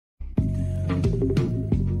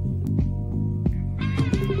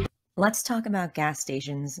Let's talk about gas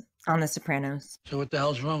stations on The Sopranos. So what the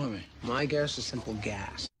hell's wrong with me? My gas is simple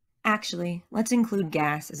gas. Actually, let's include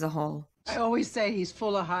gas as a whole. I always say he's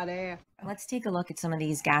full of hot air. Let's take a look at some of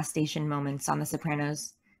these gas station moments on The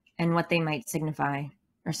Sopranos and what they might signify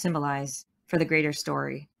or symbolize for the greater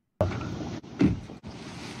story.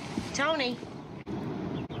 Tony.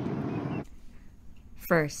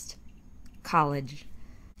 First, college.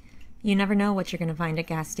 You never know what you're going to find at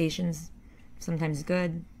gas stations. Sometimes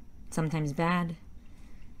good, sometimes bad.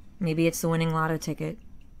 Maybe it's the winning lotto ticket.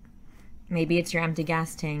 Maybe it's your empty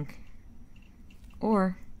gas tank.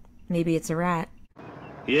 Or maybe it's a rat.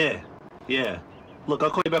 Yeah. Look, I'll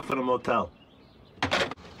call you back from the motel.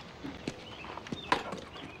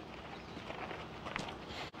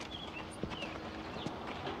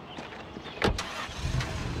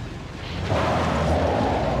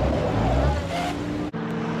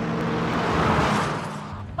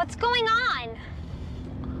 What's going on?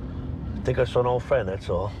 I think I saw an old friend, that's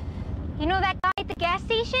all. You know that guy at the gas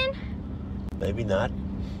station? Maybe not.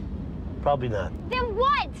 Probably not. Then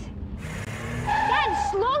what?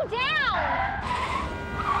 Dad, slow down!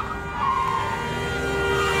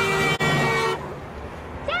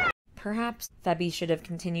 Dad! Perhaps Febby should have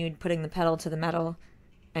continued putting the pedal to the metal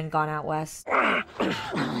and gone out west.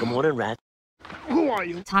 Good morning, rat. Who are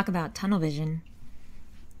you? Talk about tunnel vision.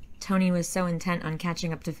 Tony was so intent on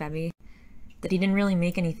catching up to Febby that he didn't really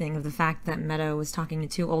make anything of the fact that Meadow was talking to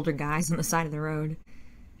two older guys on the side of the road.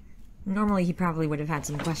 Normally, he probably would have had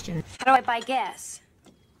some questions. How do I buy gas?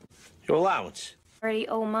 Your allowance. Already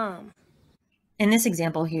owe Mom. In this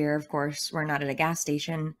example here, of course, we're not at a gas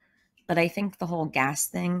station, but I think the whole gas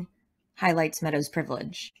thing highlights Meadow's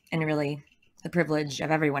privilege, and really, the privilege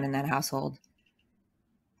of everyone in that household.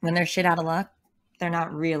 When they're shit out of luck, they're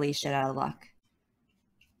not really shit out of luck.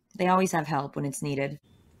 They always have help when it's needed.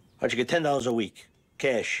 How'd you get $10 a week?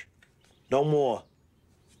 Cash. No more.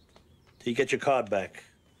 Till you get your card back.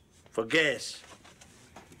 For gas.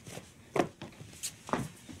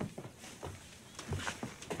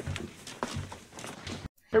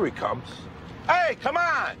 Here he comes. Hey, come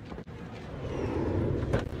on!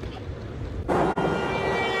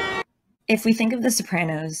 If we think of The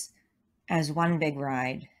Sopranos as one big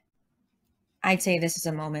ride, I'd say this is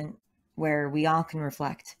a moment where we all can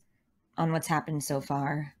reflect on what's happened so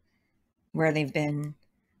far, where they've been,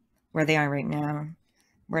 where they are right now,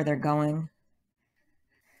 where they're going.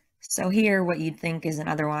 So here, what you'd think is an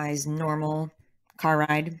otherwise normal car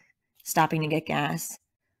ride, stopping to get gas,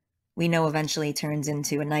 we know eventually turns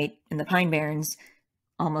into a night in the Pine Barrens,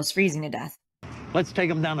 almost freezing to death. Let's take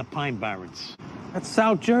them down to Pine Barrens. That's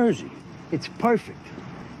South Jersey. It's perfect.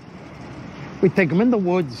 We take them in the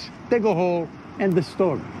woods, dig a hole, end the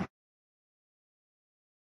story.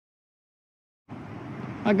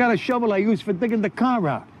 I got a shovel I use for digging the car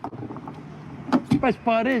out. Best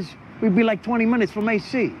part is, we'd be like 20 minutes from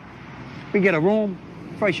AC. We get a room,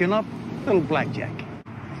 freshen up, little blackjack.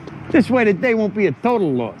 This way the day won't be a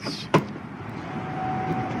total loss.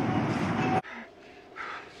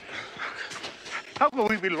 How can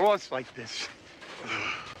we be lost like this?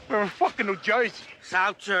 We're in fucking New Jersey.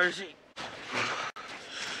 South Jersey.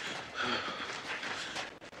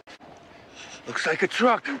 Looks like a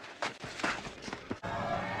truck.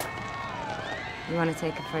 You want to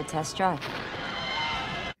take it for a test drive?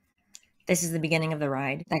 This is the beginning of the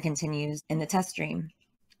ride that continues in the test stream,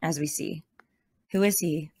 as we see. Who is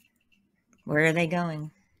he? Where are they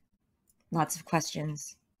going? Lots of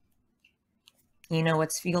questions. You know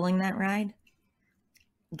what's fueling that ride?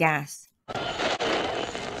 Gas.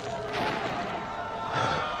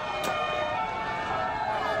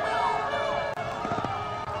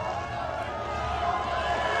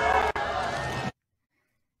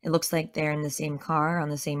 It looks like they're in the same car on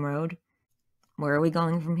the same road. Where are we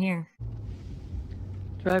going from here?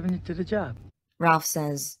 Driving you to the job. Ralph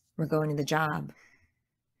says we're going to the job.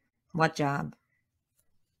 What job?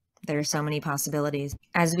 There are so many possibilities.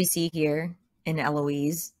 As we see here in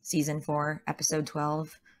Eloise, Season 4, Episode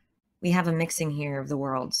 12, we have a mixing here of the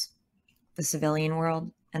worlds. The civilian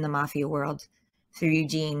world and the mafia world, through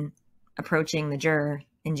Eugene approaching the juror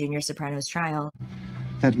in Junior Soprano's trial.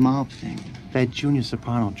 That mob thing, that Junior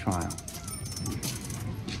Soprano trial.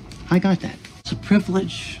 I got that. It's a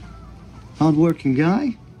privilege. Hard-working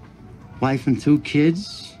guy, wife and 2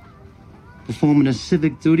 kids, performing a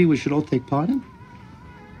civic duty we should all take part in.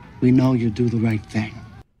 We know you do the right thing.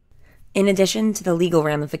 In addition to the legal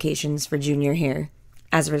ramifications for Junior here,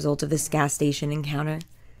 as a result of this gas station encounter,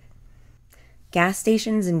 gas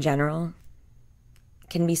stations in general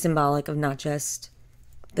can be symbolic of not just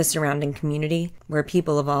the surrounding community where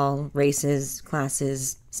people of all races,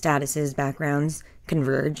 classes, statuses, backgrounds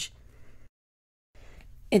converge.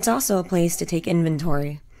 It's also a place to take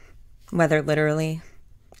inventory, whether literally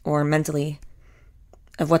or mentally,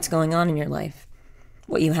 of what's going on in your life,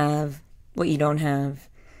 what you have, what you don't have,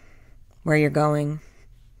 where you're going,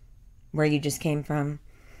 where you just came from.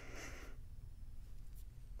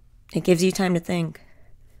 It gives you time to think,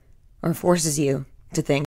 or forces you to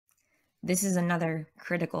think. This is another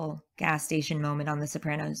critical gas station moment on The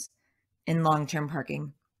Sopranos in Long-Term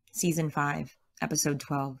Parking, Season 5, Episode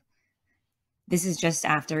 12. This is just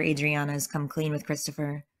after Adriana's come clean with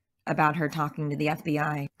Christopher about her talking to the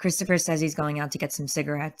FBI. Christopher says he's going out to get some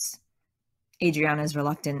cigarettes. Adriana's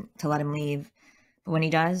reluctant to let him leave, but when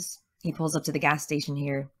he does, he pulls up to the gas station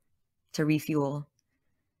here to refuel,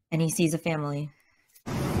 and he sees a family.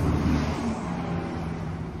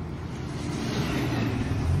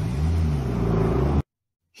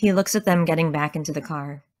 He looks at them getting back into the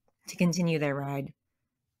car to continue their ride,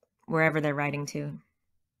 wherever they're riding to.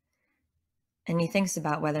 And he thinks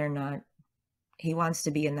about whether or not he wants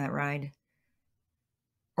to be in that ride,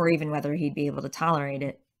 or even whether he'd be able to tolerate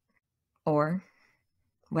it, or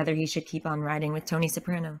whether he should keep on riding with Tony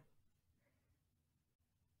Soprano.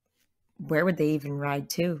 Where would they even ride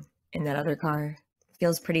to in that other car?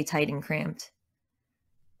 Feels pretty tight and cramped.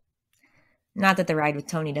 Not that the ride with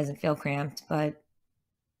Tony doesn't feel cramped, but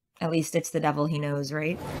at least it's the devil he knows,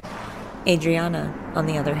 right? Adriana, on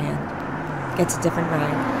the other hand, gets a different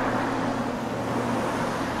ride.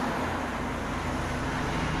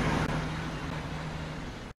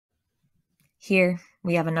 Here,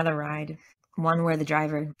 we have another ride, one where the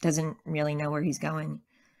driver doesn't really know where he's going.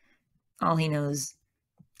 All he knows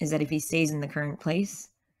is that if he stays in the current place,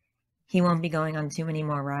 he won't be going on too many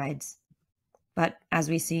more rides. But as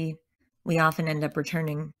we see, we often end up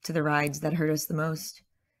returning to the rides that hurt us the most.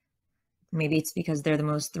 Maybe it's because they're the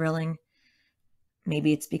most thrilling.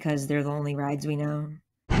 Maybe it's because they're the only rides we know.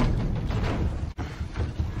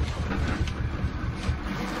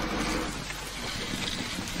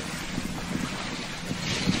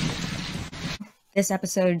 This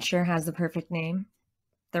episode sure has the perfect name.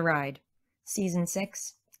 The Ride. Season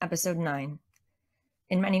 6, Episode 9.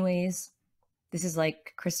 In many ways, this is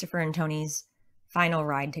like Christopher and Tony's final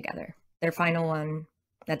ride together. Their final one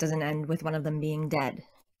that doesn't end with one of them being dead.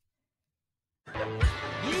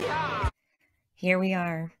 Here we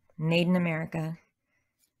are, made in America.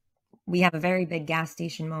 We have a very big gas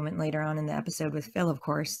station moment later on in the episode with Phil, of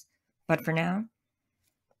course. But for now,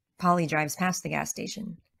 Paulie drives past the gas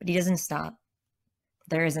station, but he doesn't stop.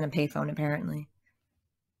 There isn't a payphone, apparently.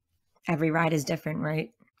 Every ride is different,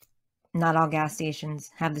 right? Not all gas stations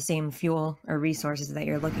have the same fuel or resources that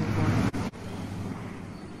you're looking for.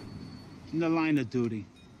 In the line of duty,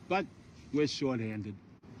 but we're short-handed.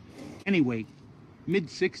 Anyway,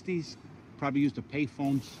 mid-60s, probably used to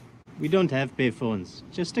payphones. We don't have payphones.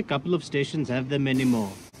 Just a couple of stations have them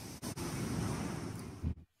anymore.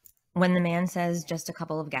 When the man says just a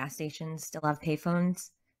couple of gas stations still have payphones,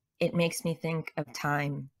 it makes me think of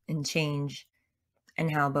time and change,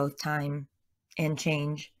 and how both time and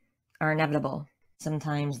change are inevitable.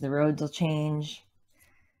 Sometimes the roads will change,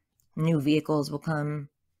 new vehicles will come,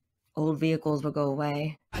 old vehicles will go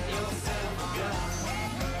away.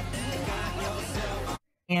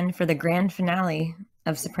 And for the grand finale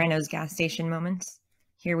of Sopranos gas station moments,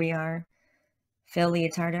 here we are, Phil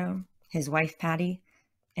Leotardo, his wife Patty,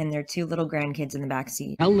 and their 2 little grandkids in the back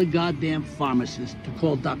seat. Tell the goddamn pharmacist to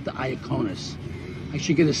call Dr. Iaconis. I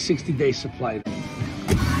should get a 60-day supply.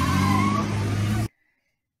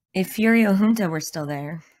 If Furio Junta were still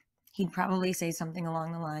there, he'd probably say something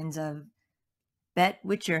along the lines of, bet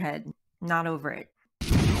with your head, not over it.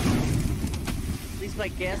 At least my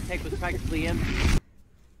gas tank was practically empty.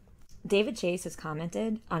 David Chase has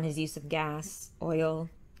commented on his use of gas, oil,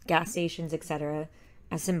 gas stations, etc.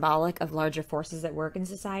 as symbolic of larger forces at work in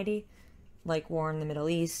society, like war in the Middle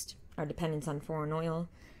East, our dependence on foreign oil,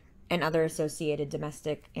 and other associated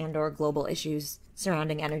domestic and/or global issues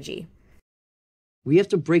surrounding energy. We have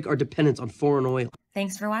to break our dependence on foreign oil.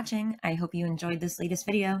 Thanks for watching. I hope you enjoyed this latest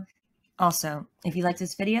video. Also, if you liked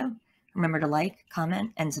this video, remember to like,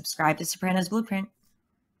 comment, and subscribe to Sopranos Blueprint.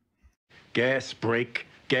 Gas break,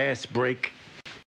 gas break.